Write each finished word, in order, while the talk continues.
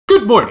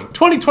Good morning!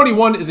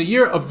 2021 is a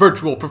year of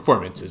virtual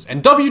performances,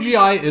 and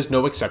WGI is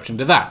no exception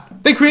to that.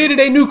 They created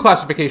a new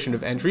classification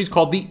of entries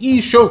called the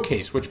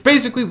E-Showcase, which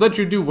basically lets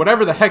you do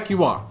whatever the heck you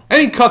want.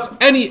 Any cuts,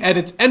 any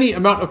edits, any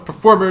amount of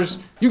performers,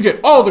 you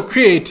get all the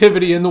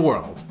creativity in the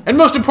world. And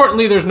most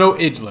importantly, there's no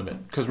age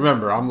limit, because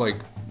remember, I'm like,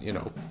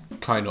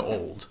 kinda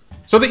old.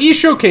 So the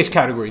E-Showcase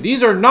category,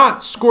 these are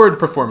not scored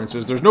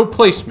performances, there's no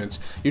placements.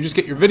 You just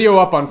get your video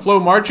up on Flow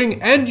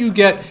Marching and you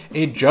get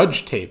a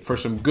judge tape for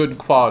some good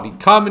quality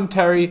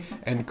commentary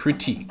and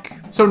critique.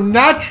 So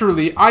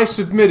naturally, I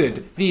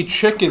submitted the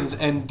Chickens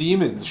and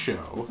Demons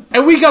show.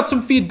 And we got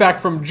some feedback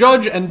from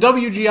Judge and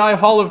WGI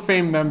Hall of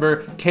Fame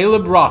member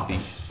Caleb Rothy.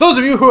 Those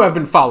of you who have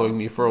been following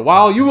me for a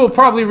while, you will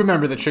probably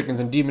remember the Chickens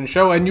and Demons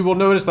show, and you will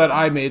notice that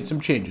I made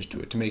some changes to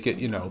it to make it,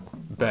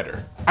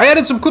 better. I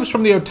added some clips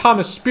from the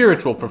Thomas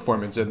spiritual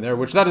performance in there,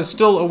 which that is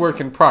still a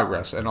work in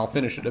progress, and I'll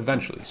finish it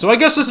eventually. So I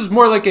guess this is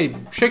more like a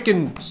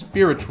chicken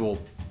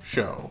spiritual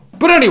show.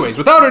 But anyways,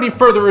 without any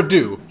further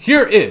ado,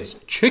 here is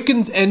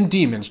Chickens and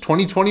Demons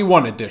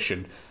 2021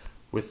 edition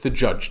with the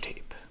judge tape.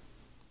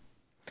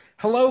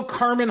 Hello,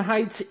 Carrmen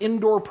Heights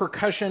Indoor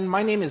Percussion.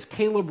 My name is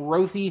Caleb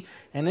Rothy,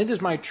 and it is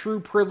my true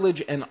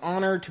privilege and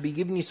honor to be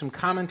giving you some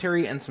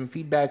commentary and some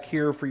feedback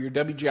here for your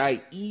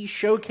WGI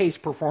E-Showcase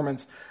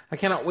performance. I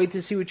cannot wait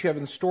to see what you have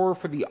in store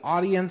for the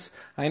audience.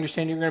 I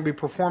understand you're going to be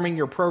performing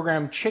your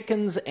program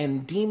Chickens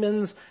and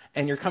Demons,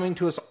 and you're coming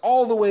to us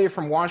all the way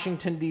from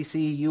Washington, D.C.,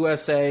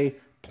 USA,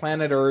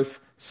 planet Earth,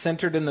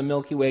 centered in the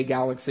Milky Way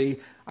galaxy.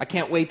 I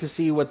can't wait to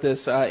see what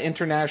this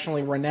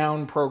internationally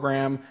renowned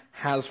program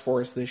has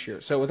for us this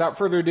year. So without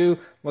further ado,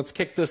 let's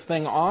kick this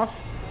thing off,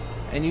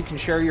 and you can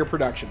share your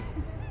production.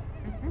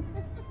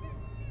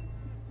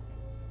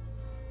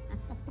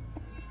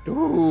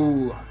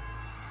 Ooh,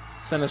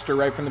 sinister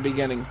right from the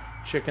beginning.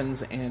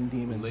 Chickens and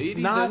Demons.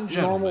 Ladies Not and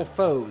gentlemen, normal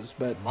foes,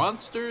 but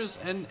monsters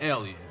and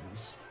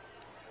aliens,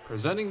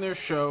 presenting their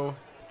show,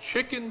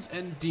 Chickens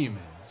and Demons.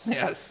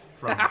 yes,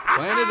 From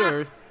planet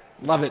Earth.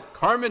 love it.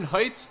 Carrmen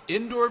Heights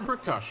Indoor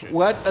Percussion.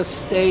 What a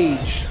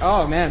stage.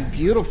 Oh man,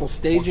 beautiful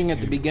staging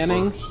at the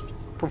beginning.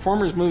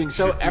 Performers moving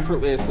so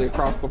effortlessly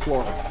across the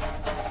floor.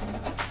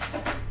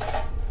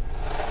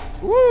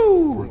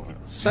 Woo!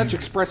 Such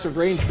expressive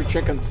range for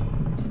Chickens.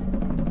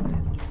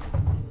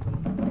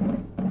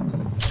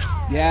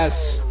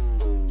 Yes.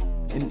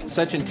 And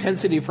such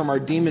intensity from our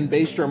demon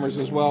bass drummers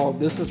as well.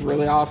 This is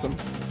really awesome.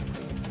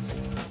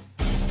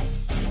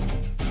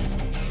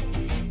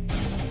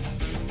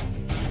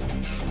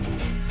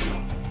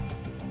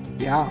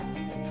 Yeah.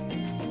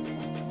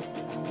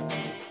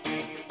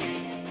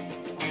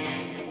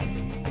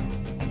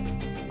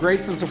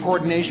 Great sense of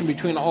coordination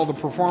between all the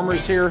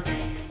performers here.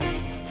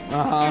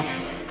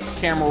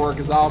 Camera work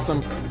is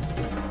awesome.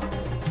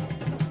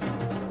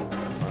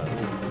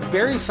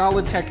 Very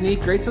solid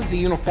technique. Great sense of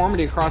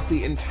uniformity across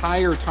the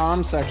entire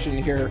tom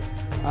section here.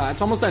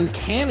 It's almost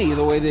uncanny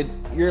the way that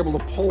you're able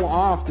to pull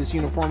off this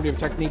uniformity of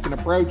technique and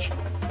approach.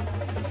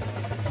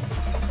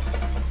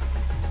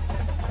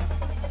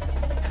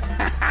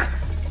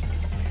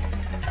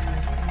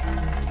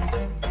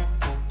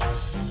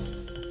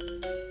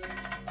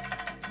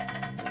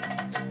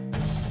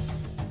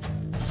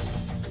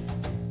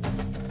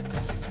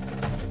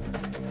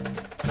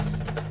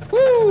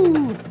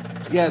 Woo!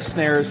 Yes,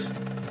 snares.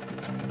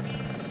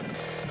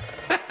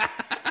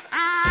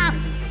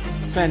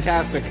 It's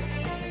fantastic.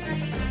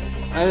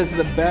 That is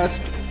the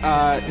best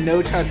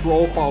no-touch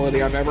roll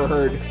quality I've ever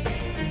heard.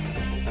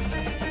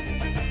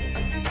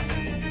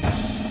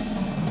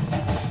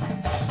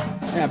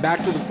 Yeah,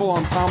 back to the full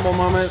ensemble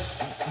moment.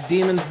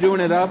 Demons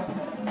doing it up.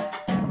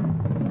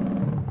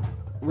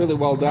 Really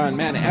well done.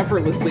 Man,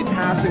 effortlessly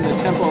passing the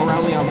tempo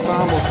around the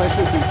ensemble,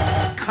 especially with these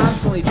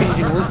constantly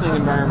changing listening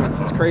environments.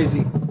 It's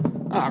crazy.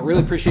 I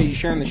really appreciate you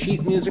sharing the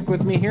sheet music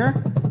with me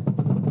here.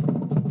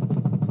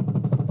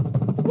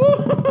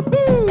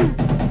 Woo-hoo-hoo!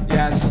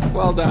 Yes,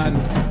 well done.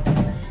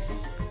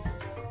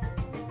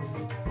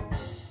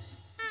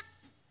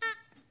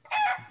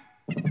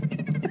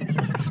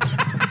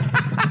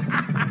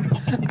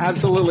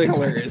 Absolutely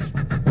hilarious.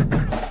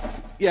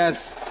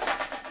 Yes.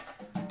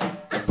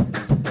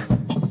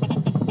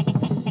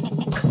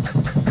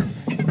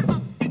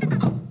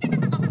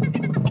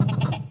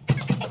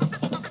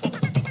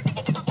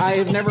 I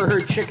have never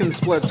heard chicken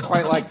splits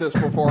quite like this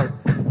before.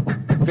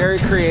 Very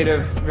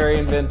creative, very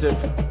inventive.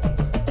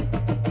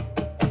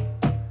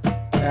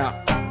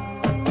 Yeah.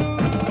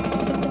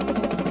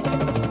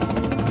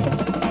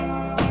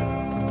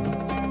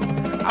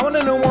 I want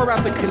to know more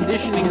about the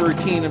conditioning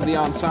routine of the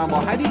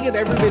ensemble. How do you get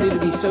everybody to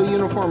be so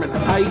uniform in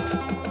height?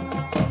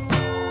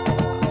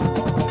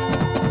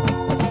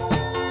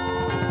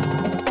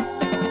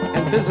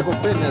 And physical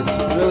fitness.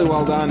 Really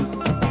well done.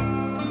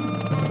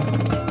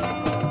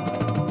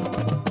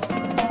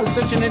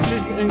 Such an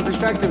interesting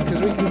perspective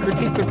because we can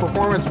critique the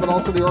performance but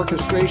also the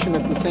orchestration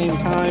at the same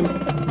time,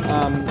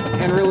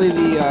 and really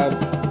the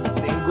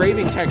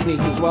engraving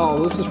technique as well.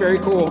 This is very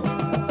cool.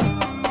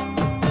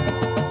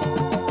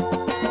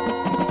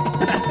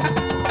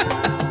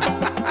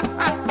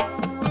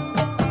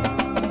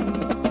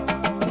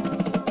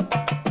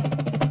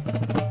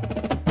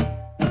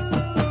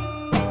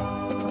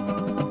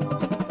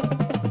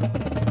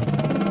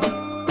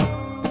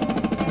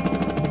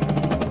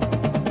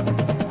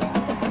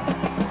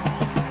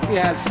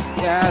 Yes,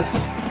 yes.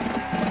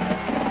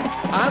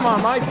 I'm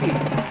on my feet.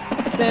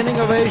 Standing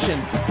ovation.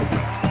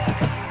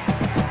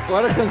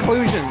 What a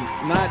conclusion.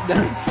 Not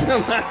done. Still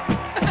not.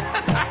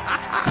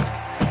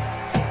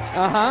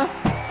 Uh-huh.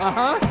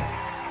 Uh-huh.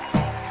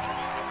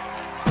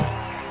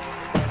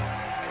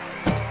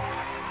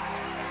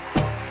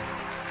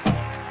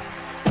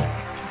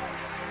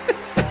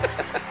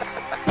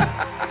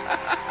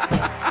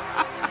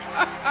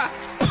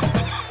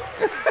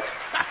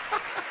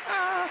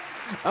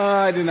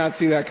 I did not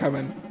see that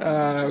coming.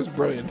 That was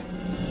brilliant.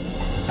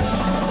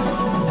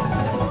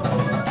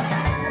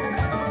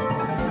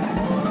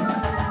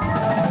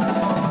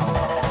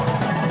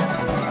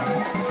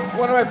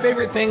 One of my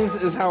favorite things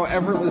is how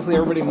effortlessly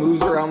everybody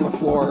moves around the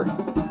floor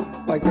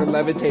like they're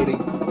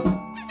levitating.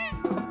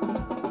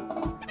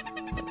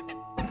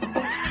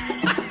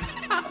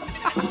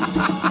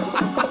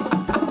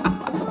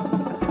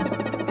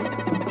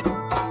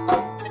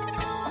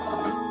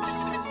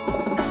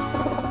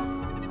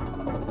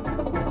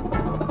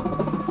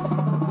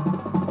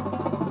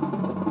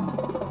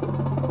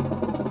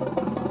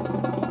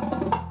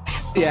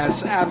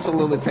 Yes,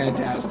 absolutely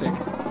fantastic.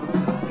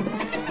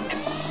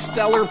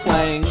 Stellar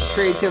playing.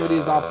 Creativity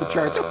is off the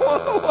charts.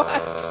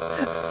 What?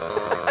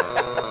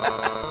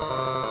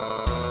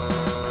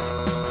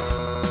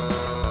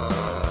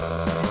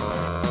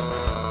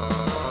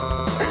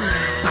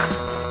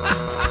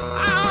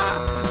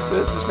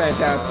 This is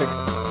fantastic.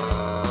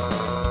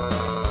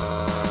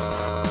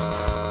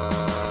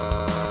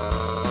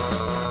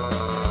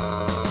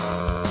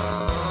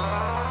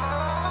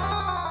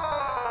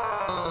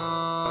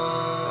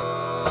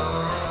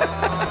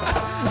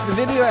 The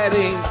video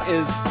editing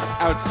is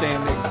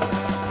outstanding.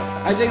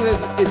 I think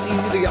that it's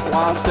easy to get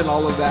lost in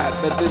all of that,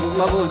 but the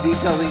level of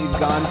detail that you've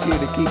gone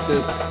to keep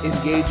this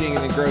engaging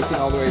and engrossing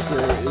all the way through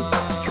is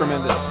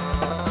tremendous.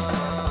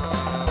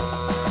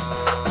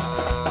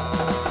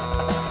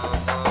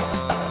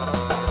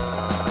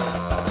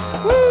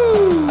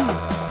 Woo!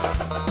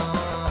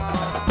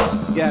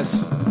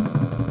 Yes.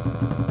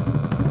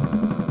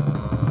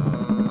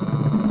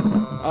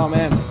 Oh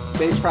man,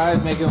 bass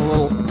drive making a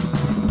little...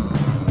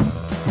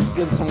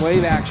 Getting some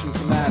wave action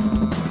from that.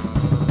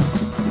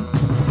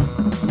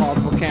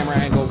 Multiple camera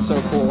angles, so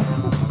cool.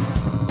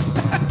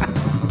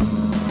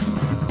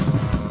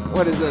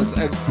 What is this?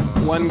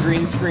 One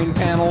green screen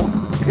panel?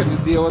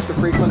 Gonna deal with the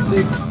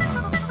frequency?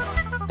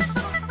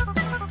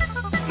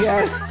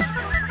 Yeah.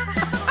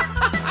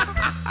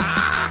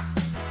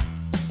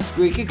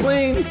 Squeaky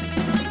clean.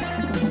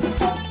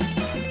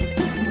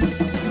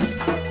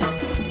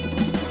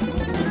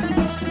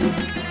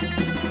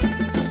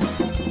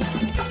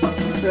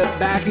 The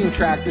backing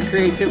track, the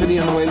creativity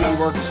and the way that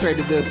you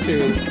orchestrated this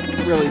too is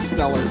really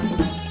stellar.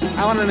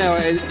 I want to know,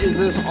 is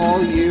this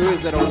all you?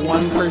 Is it a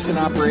one-person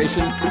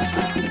operation?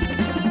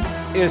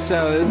 If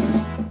so, this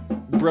is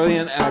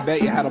brilliant, and I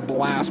bet you had a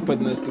blast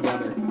putting this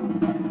together.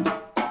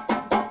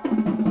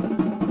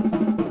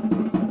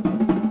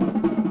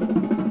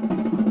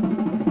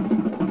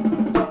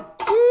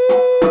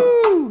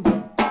 Woo!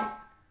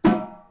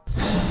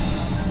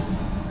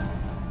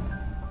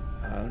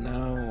 Oh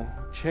no.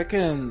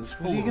 Chickens,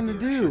 what are you gonna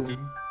do?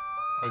 Chicken.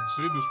 I'd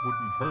say this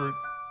wouldn't hurt,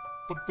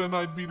 but then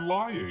I'd be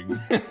lying.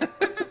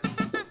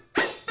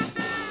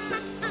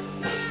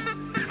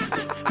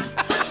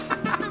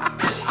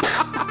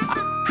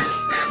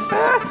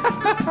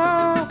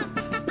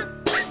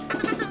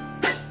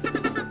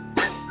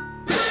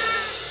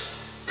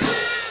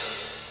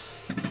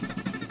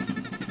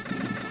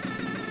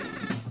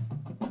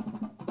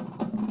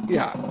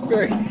 Yeah,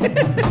 very,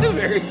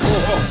 very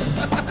cool.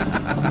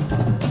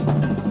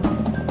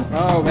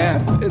 Oh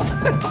man, it's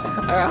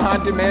a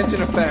Haunted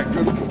Mansion effect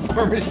where the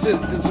performers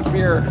just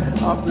disappear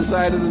off the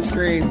side of the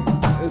screen.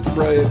 It's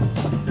brilliant.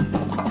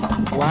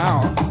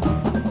 Wow.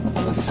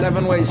 A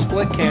 7-way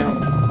split cam.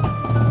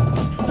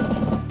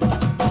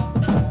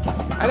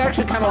 I'd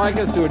actually kind of like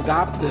us to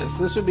adopt this.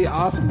 This would be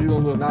awesome to be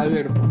able to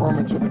evaluate a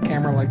performance with a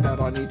camera like that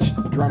on each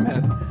drum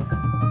head.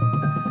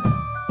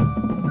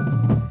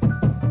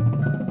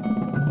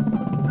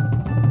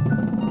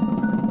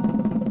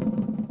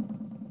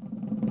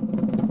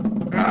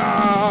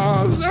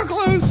 Oh, so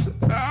close!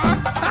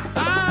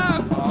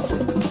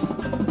 Awesome.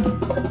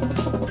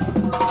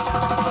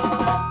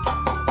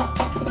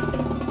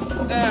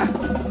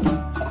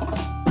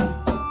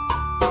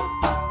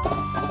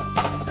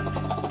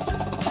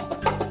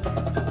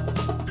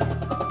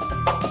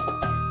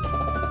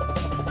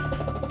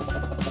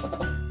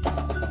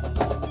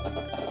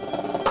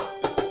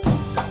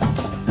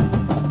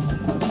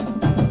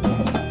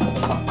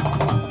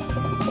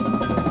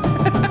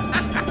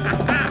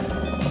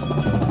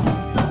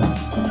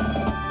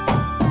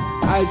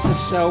 It's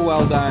just so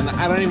well done.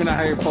 I don't even know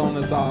how you're pulling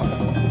this off.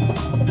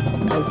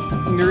 As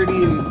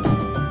nerdy and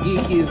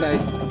geeky as I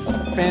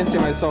fancy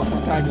myself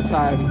from time to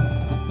time,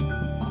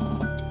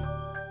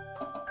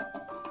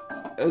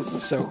 this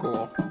is so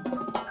cool.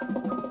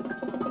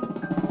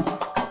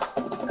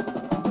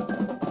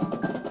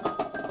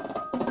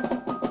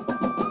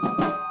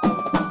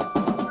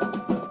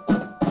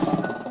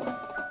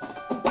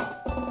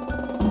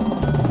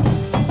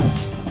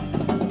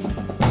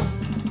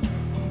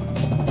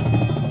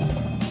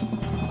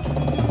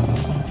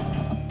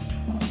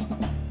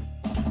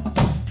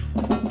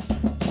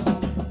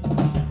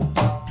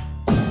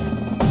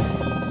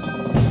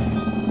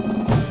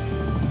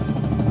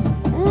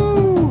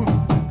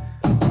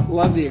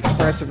 love the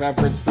expressive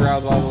effort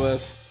throughout all of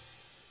this.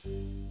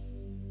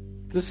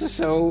 This is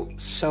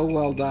so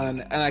well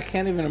done, and I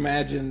can't even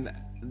imagine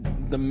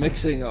the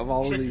mixing of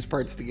all of these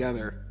parts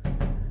together.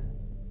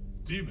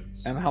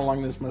 Demons. And how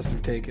long this must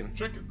have taken.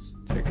 Chickens.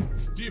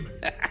 Chickens.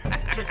 Demons.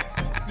 Chickens.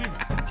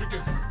 Demons.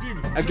 Chickens.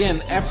 Demons. Again,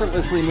 chickens,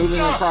 effortlessly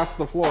moving across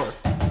the floor.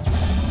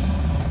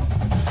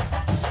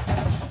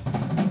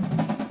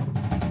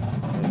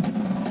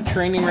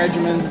 Training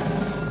regimen,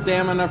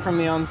 stamina from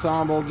the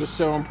ensemble, just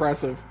so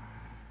impressive.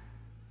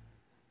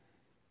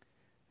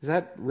 Is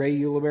that Ray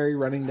Ulibarri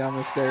running down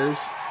the stairs?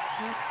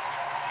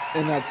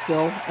 In that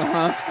still?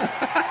 Uh-huh.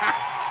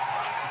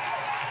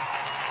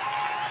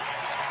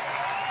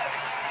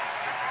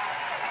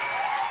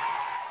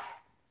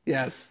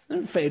 Yes,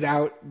 and fade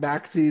out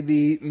back to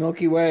the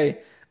Milky Way.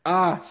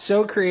 Ah,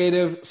 so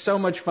creative, so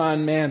much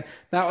fun, man.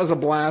 That was a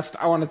blast.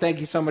 I want to thank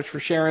you so much for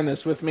sharing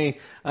this with me.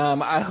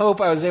 I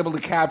hope I was able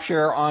to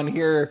capture on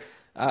here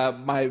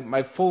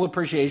my full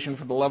appreciation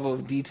for the level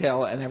of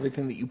detail and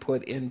everything that you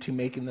put into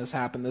making this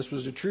happen. This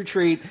was a true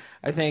treat.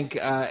 I think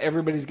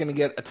everybody's going to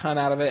get a ton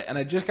out of it. And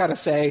I just got to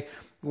say,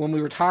 when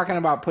we were talking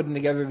about putting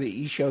together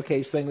the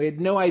e-showcase thing, we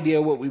had no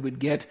idea what we would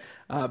get.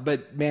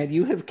 But man,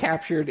 you have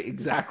captured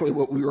exactly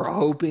what we were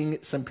hoping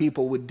some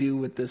people would do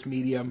with this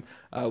medium,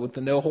 with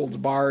the no holds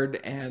barred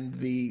and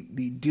the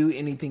do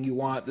anything you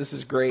want. This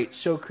is great.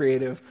 So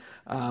creative.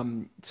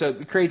 So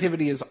the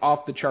creativity is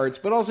off the charts,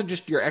 but also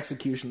just your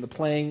execution. The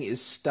playing is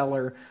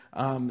stellar.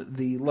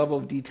 The level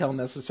of detail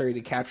necessary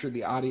to capture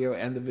the audio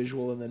and the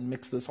visual and then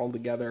mix this all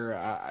together.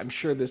 I'm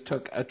sure this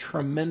took a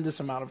tremendous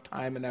amount of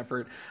time and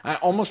effort. I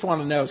almost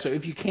want to know, so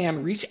if you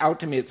can, reach out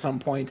to me at some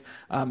point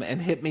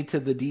and hit me to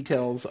the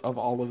details of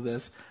all of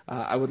this.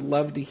 I would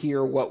love to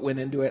hear what went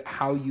into it,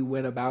 how you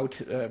went about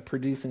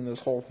producing this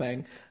whole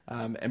thing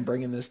and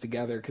bringing this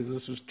together, because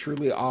this was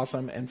truly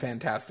awesome and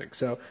fantastic.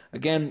 So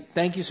again,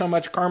 thank you so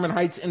much, Carrmen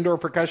Heights Indoor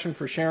Percussion,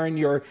 for sharing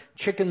your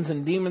Chickens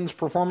and Demons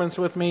performance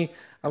with me.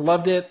 I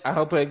loved it. I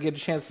hope I get a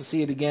chance to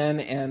see it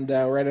again. And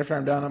right after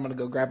I'm done, I'm going to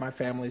go grab my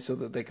family so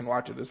that they can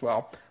watch it as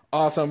well.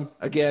 Awesome.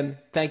 Again,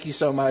 thank you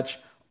so much.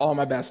 All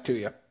my best to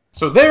you.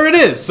 So there it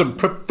is, some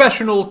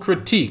professional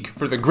critique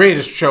for the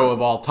greatest show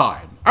of all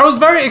time. I was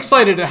very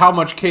excited at how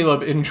much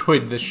Caleb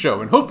enjoyed this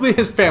show, and hopefully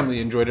his family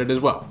enjoyed it as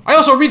well. I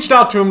also reached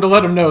out to him to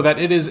let him know that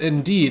it is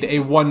indeed a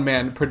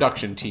one-man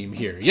production team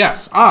here.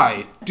 Yes,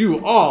 I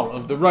do all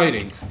of the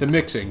writing, the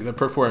mixing, the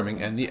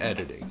performing, and the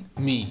editing.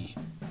 Me.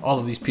 All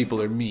of these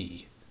people are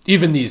me.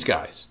 Even these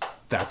guys.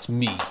 That's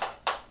me.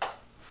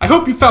 I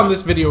hope you found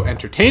this video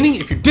entertaining.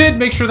 If you did,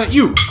 make sure that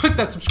you click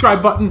that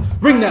subscribe button,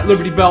 ring that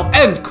Liberty Bell,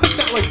 and click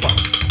that like button.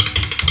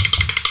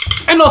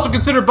 And also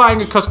consider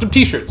buying a custom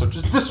t-shirt, such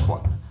as this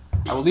one.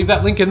 I will leave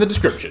that link in the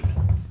description.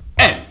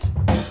 And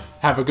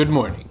have a good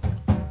morning.